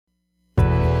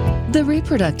The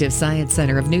Reproductive Science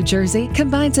Center of New Jersey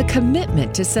combines a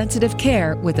commitment to sensitive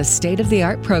care with a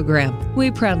state-of-the-art program.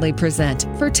 We proudly present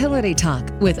Fertility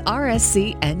Talk with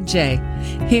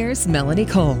RSCNJ. Here's Melanie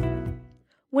Cole.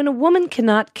 When a woman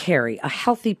cannot carry a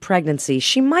healthy pregnancy,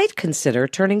 she might consider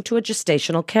turning to a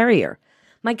gestational carrier.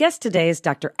 My guest today is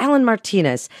Dr. Alan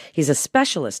Martinez. He's a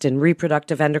specialist in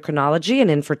reproductive endocrinology and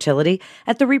infertility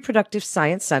at the Reproductive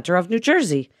Science Center of New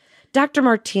Jersey. Dr.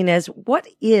 Martinez, what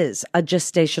is a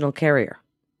gestational carrier?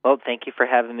 Well, thank you for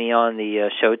having me on the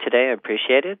show today. I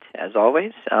appreciate it, as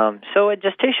always. So a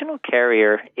gestational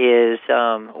carrier is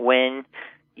when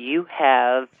you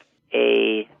have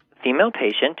a female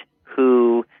patient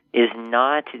who is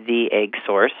not the egg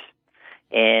source,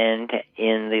 and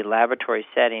in the laboratory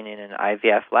setting, in an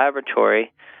IVF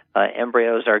laboratory,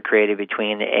 embryos are created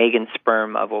between the egg and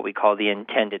sperm of what we call the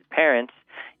intended parents,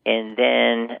 and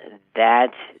then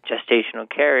that gestational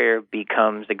carrier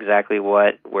becomes exactly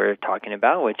what we're talking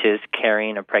about, which is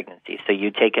carrying a pregnancy. So you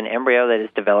take an embryo that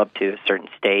is developed to a certain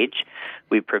stage.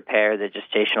 We prepare the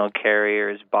gestational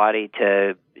carrier's body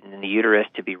in the uterus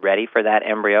to be ready for that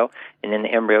embryo, and then the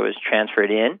embryo is transferred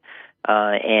in,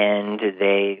 and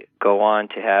they go on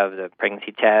to have the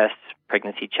pregnancy tests,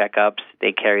 pregnancy checkups.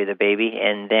 They carry the baby,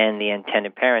 and then the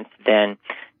intended parents then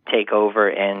take over,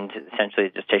 and essentially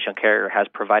the gestational carrier has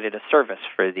provided a service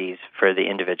for the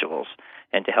individuals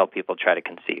and to help people try to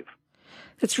conceive.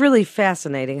 It's really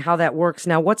fascinating how that works.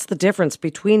 Now, what's the difference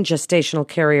between gestational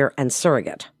carrier and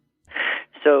surrogate?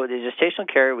 So the gestational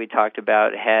carrier we talked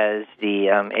about has the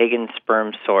egg and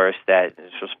sperm source that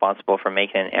is responsible for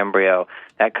making an embryo.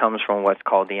 That comes from what's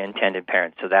called the intended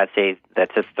parent. So that's a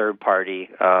third party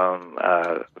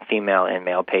female and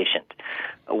male patient.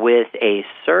 With a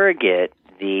surrogate,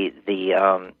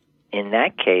 in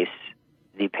that case,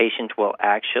 the patient will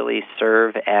actually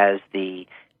serve as the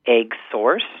egg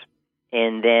source,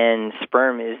 and then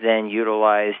sperm is then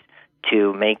utilized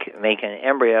to make an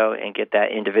embryo and get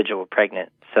that individual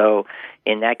pregnant. So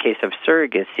in that case of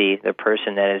surrogacy, the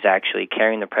person that is actually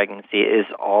carrying the pregnancy is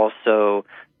also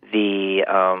the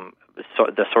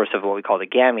source of what we call the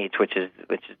gametes, which is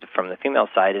from the female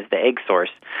side, is the egg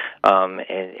source,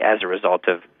 as a result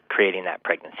of creating that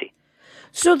pregnancy.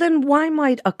 So then why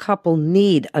might a couple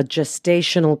need a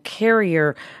gestational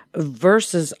carrier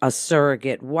versus a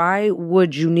surrogate? Why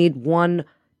would you need one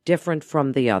different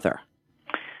from the other?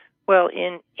 Well,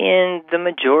 in the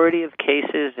majority of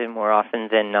cases, and more often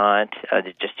than not,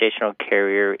 the gestational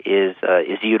carrier is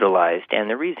utilized, and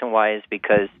the reason why is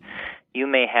because you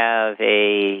may have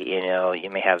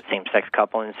a same-sex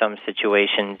couple in some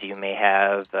situations. You may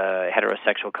have a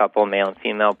heterosexual couple, male and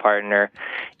female partner,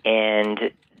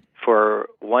 and for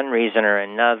one reason or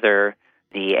another,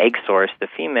 the egg source, the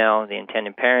female, the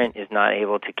intended parent, is not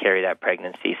able to carry that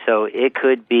pregnancy. So it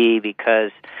could be because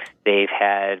they've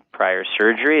had prior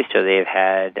surgery, so they've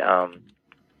had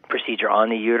procedure on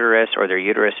the uterus, or their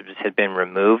uterus has been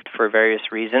removed for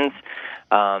various reasons.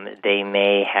 They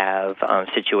may have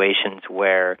situations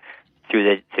where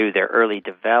through their early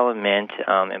development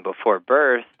and before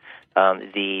birth,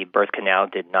 the birth canal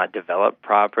did not develop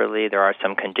properly. There are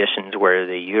some conditions where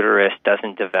the uterus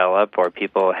doesn't develop, or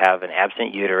people have an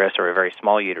absent uterus or a very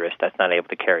small uterus that's not able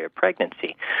to carry a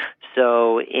pregnancy.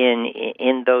 So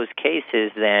in those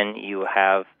cases, then you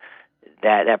have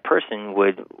that person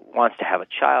wants to have a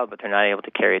child, but they're not able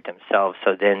to carry it themselves.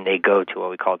 So then they go to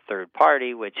what we call third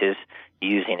party, which is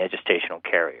using a gestational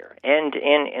carrier, and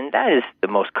that is the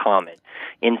most common.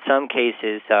 In some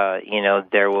cases,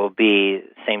 there will be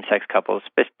same-sex couples,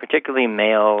 particularly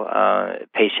male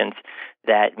patients,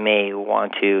 that may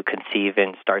want to conceive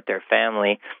and start their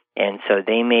family, and so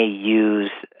they may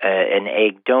use an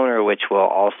egg donor, which will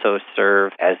also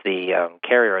serve as the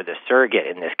carrier or the surrogate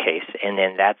in this case. And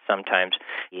then that's sometimes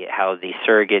how the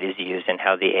surrogate is used, and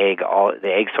how the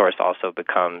egg source also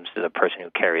becomes the person who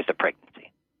carries the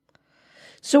pregnancy.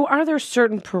 So are there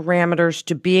certain parameters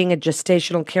to being a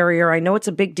gestational carrier? I know it's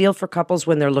a big deal for couples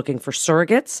when they're looking for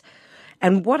surrogates.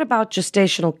 And what about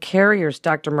gestational carriers,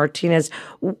 Dr. Martinez?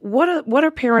 What are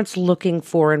parents looking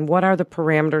for, and what are the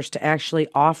parameters to actually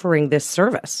offering this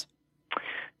service?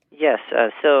 Yes,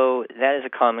 so that is a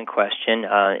common question.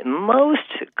 Most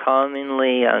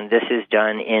commonly, this is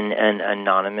done in an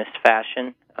anonymous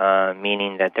fashion,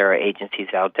 meaning that there are agencies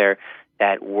out there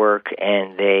that work,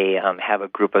 and they have a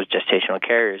group of gestational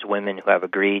carriers, women who have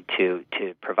agreed to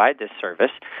provide this service,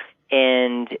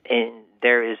 and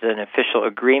there is an official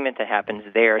agreement that happens.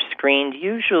 They are screened.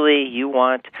 Usually you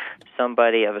want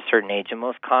somebody of a certain age, and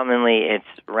most commonly it's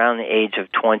around the age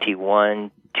of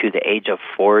 21 to the age of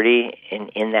 40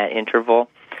 in that interval.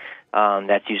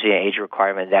 That's usually an age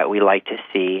requirement that we like to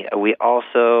see. We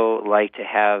also like to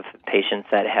have patients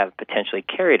that have potentially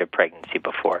carried a pregnancy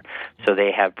before. So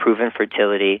they have proven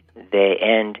fertility,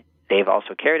 they've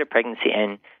also carried a pregnancy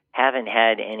and haven't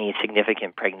had any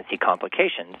significant pregnancy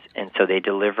complications. And so they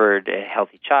delivered a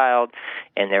healthy child,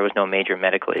 and there was no major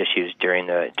medical issues during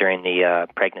the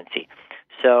pregnancy.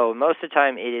 So most of the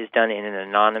time it is done in an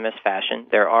anonymous fashion.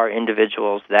 There are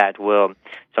individuals that will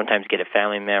sometimes get a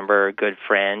family member, a good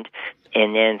friend,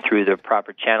 and then through the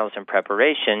proper channels and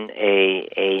preparation,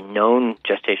 a known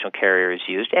gestational carrier is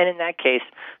used. And in that case,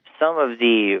 some of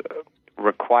the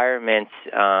requirements,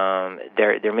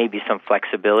 there may be some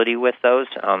flexibility with those.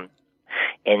 And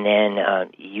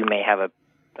then you may have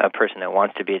a person that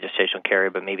wants to be a gestational carrier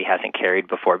but maybe hasn't carried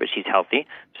before, but she's healthy.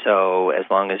 So as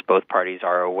long as both parties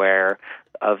are aware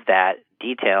of that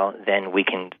detail, then we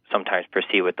can sometimes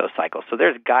proceed with those cycles. So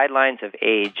there's guidelines of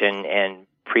age and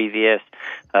previous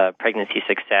pregnancy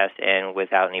success and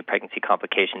without any pregnancy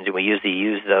complications, and we usually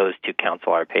use those to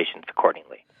counsel our patients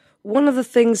accordingly. One of the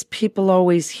things people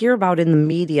always hear about in the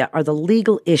media are the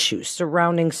legal issues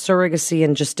surrounding surrogacy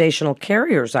and gestational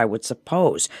carriers, I would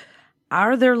suppose.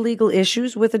 Are there legal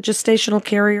issues with a gestational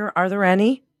carrier? Are there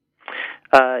any?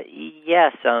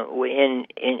 Yes. In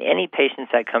any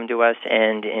patients that come to us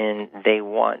and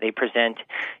they present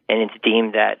and it's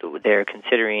deemed that they're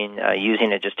considering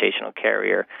using a gestational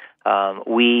carrier,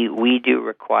 we do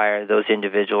require those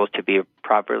individuals to be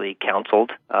properly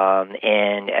counseled,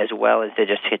 and as well as the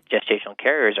gestational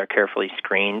carriers are carefully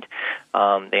screened.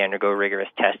 They undergo rigorous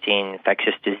testing,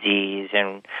 infectious disease,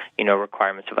 and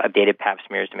requirements of updated pap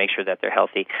smears to make sure that they're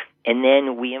healthy. And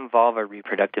then we involve a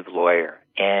reproductive lawyer,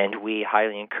 and we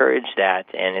highly encourage that,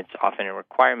 and it's often a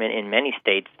requirement in many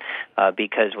states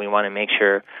because we want to make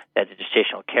sure that the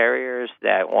gestational carriers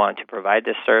that want to provide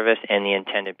this service and the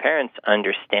intended parents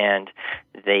understand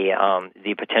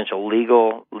the potential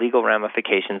legal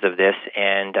ramifications of this,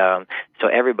 and so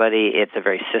everybody, it's a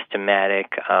very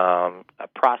systematic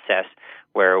process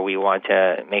where we want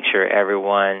to make sure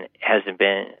everyone has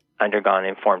been undergone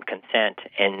informed consent,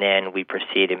 and then we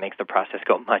proceed. It makes the process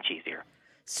go much easier.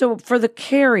 So for the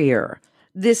carrier,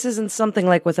 this isn't something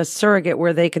like with a surrogate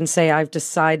where they can say, I've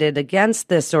decided against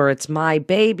this, or it's my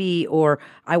baby, or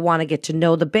I want to get to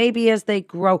know the baby as they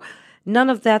grow.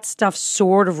 None of that stuff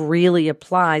sort of really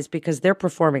applies because they're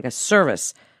performing a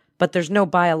service, but there's no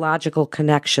biological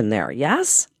connection there,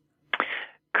 yes?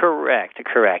 Correct.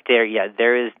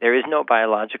 There is no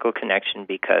biological connection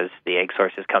because the egg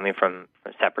source is coming from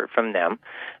separate from them.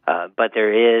 But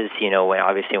there is,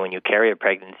 obviously when you carry a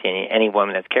pregnancy, any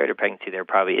woman that's carried a pregnancy, there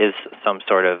probably is some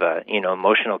sort of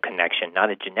emotional connection, not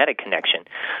a genetic connection.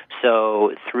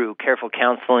 So through careful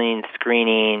counseling,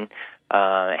 screening,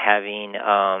 having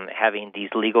these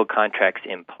legal contracts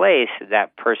in place,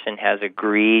 that person has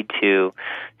agreed to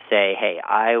say, hey,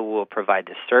 I will provide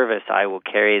this service, I will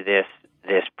carry this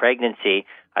pregnancy,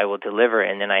 I will deliver,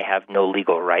 and then I have no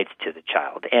legal rights to the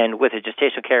child. And with a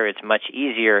gestational carrier, it's much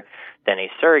easier than a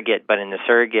surrogate, but in the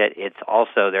surrogate, it's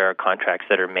also, there are contracts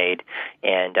that are made,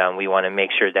 and we want to make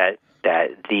sure that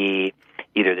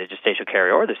either the gestational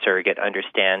carrier or the surrogate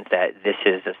understands that this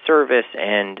is a service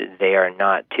and they are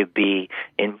not to be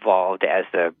involved as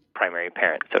the primary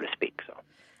parent, so to speak. So.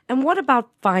 And what about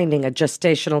finding a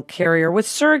gestational carrier? With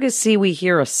surrogacy, we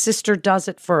hear a sister does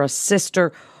it for a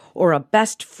sister, or a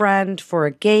best friend for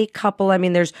a gay couple. I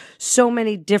mean, there's so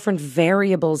many different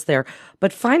variables there.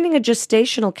 But finding a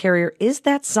gestational carrier, is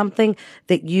that something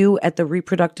that you at the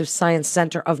Reproductive Science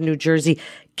Center of New Jersey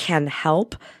can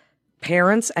help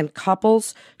parents and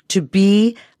couples to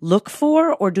look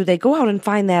for, or do they go out and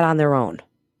find that on their own?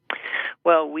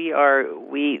 Well, we are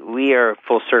a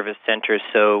full service center,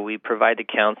 so we provide the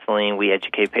counseling, we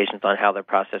educate patients on how the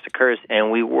process occurs,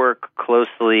 and we work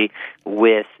closely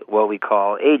with what we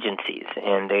call agencies,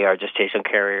 and they are gestational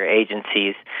carrier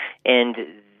agencies, and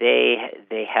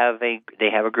they have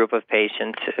a group of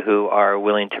patients who are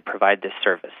willing to provide this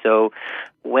service. So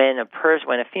when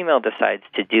a female decides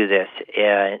to do this,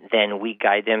 then we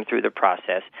guide them through the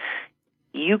process.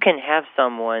 You can have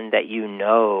someone that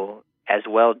as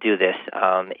well do this.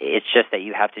 It's just that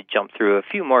you have to jump through a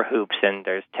few more hoops, and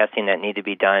there's testing that need to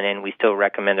be done, and we still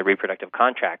recommend the reproductive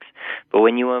contracts. But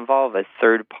when you involve a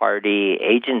third-party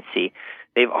agency,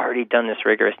 they've already done this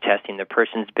rigorous testing. The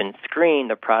person's been screened.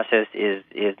 The process is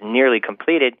nearly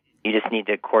completed. You just need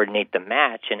to coordinate the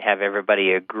match and have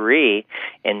everybody agree,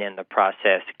 and then the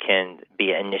process can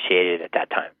be initiated at that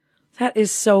time. That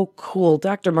is so cool.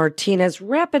 Dr. Martinez,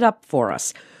 wrap it up for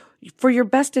us. For your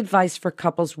best advice for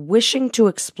couples wishing to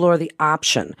explore the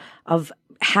option of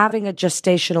having a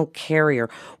gestational carrier.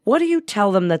 What do you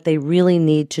tell them that they really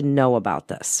need to know about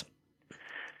this?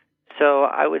 So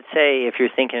I would say if you're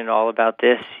thinking at all about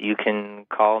this, you can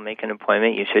call, make an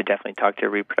appointment. You should definitely talk to a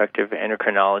reproductive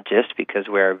endocrinologist because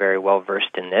we're very well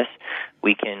versed in this.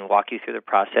 We can walk you through the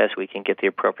process. We can get the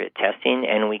appropriate testing,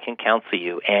 and we can counsel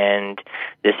you. And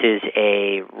this is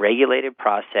a regulated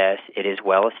process. It is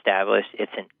well established.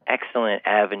 It's an excellent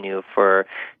avenue for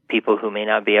people who may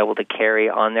not be able to carry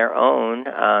on their own,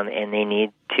 and they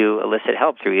need to elicit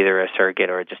help through either a surrogate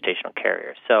or a gestational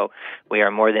carrier. So we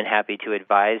are more than happy to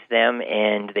advise them,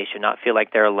 and they should not feel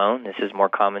like they're alone. This is more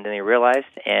common than they realize,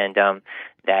 and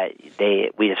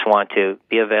we just want to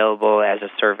be available as a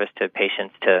service to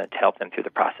patients to help them through the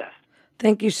process.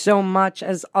 Thank you so much.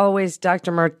 As always,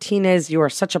 Dr. Martinez, you are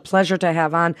such a pleasure to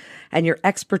have on, and your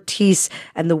expertise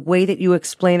and the way that you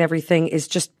explain everything is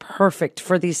just perfect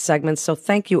for these segments. So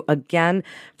thank you again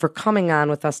for coming on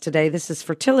with us today. This is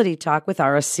Fertility Talk with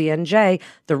RSCNJ,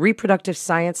 the Reproductive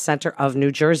Science Center of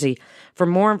New Jersey. For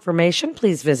more information,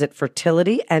 please visit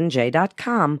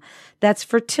fertilitynj.com. That's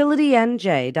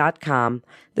fertilitynj.com.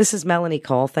 This is Melanie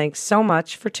Cole. Thanks so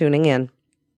much for tuning in.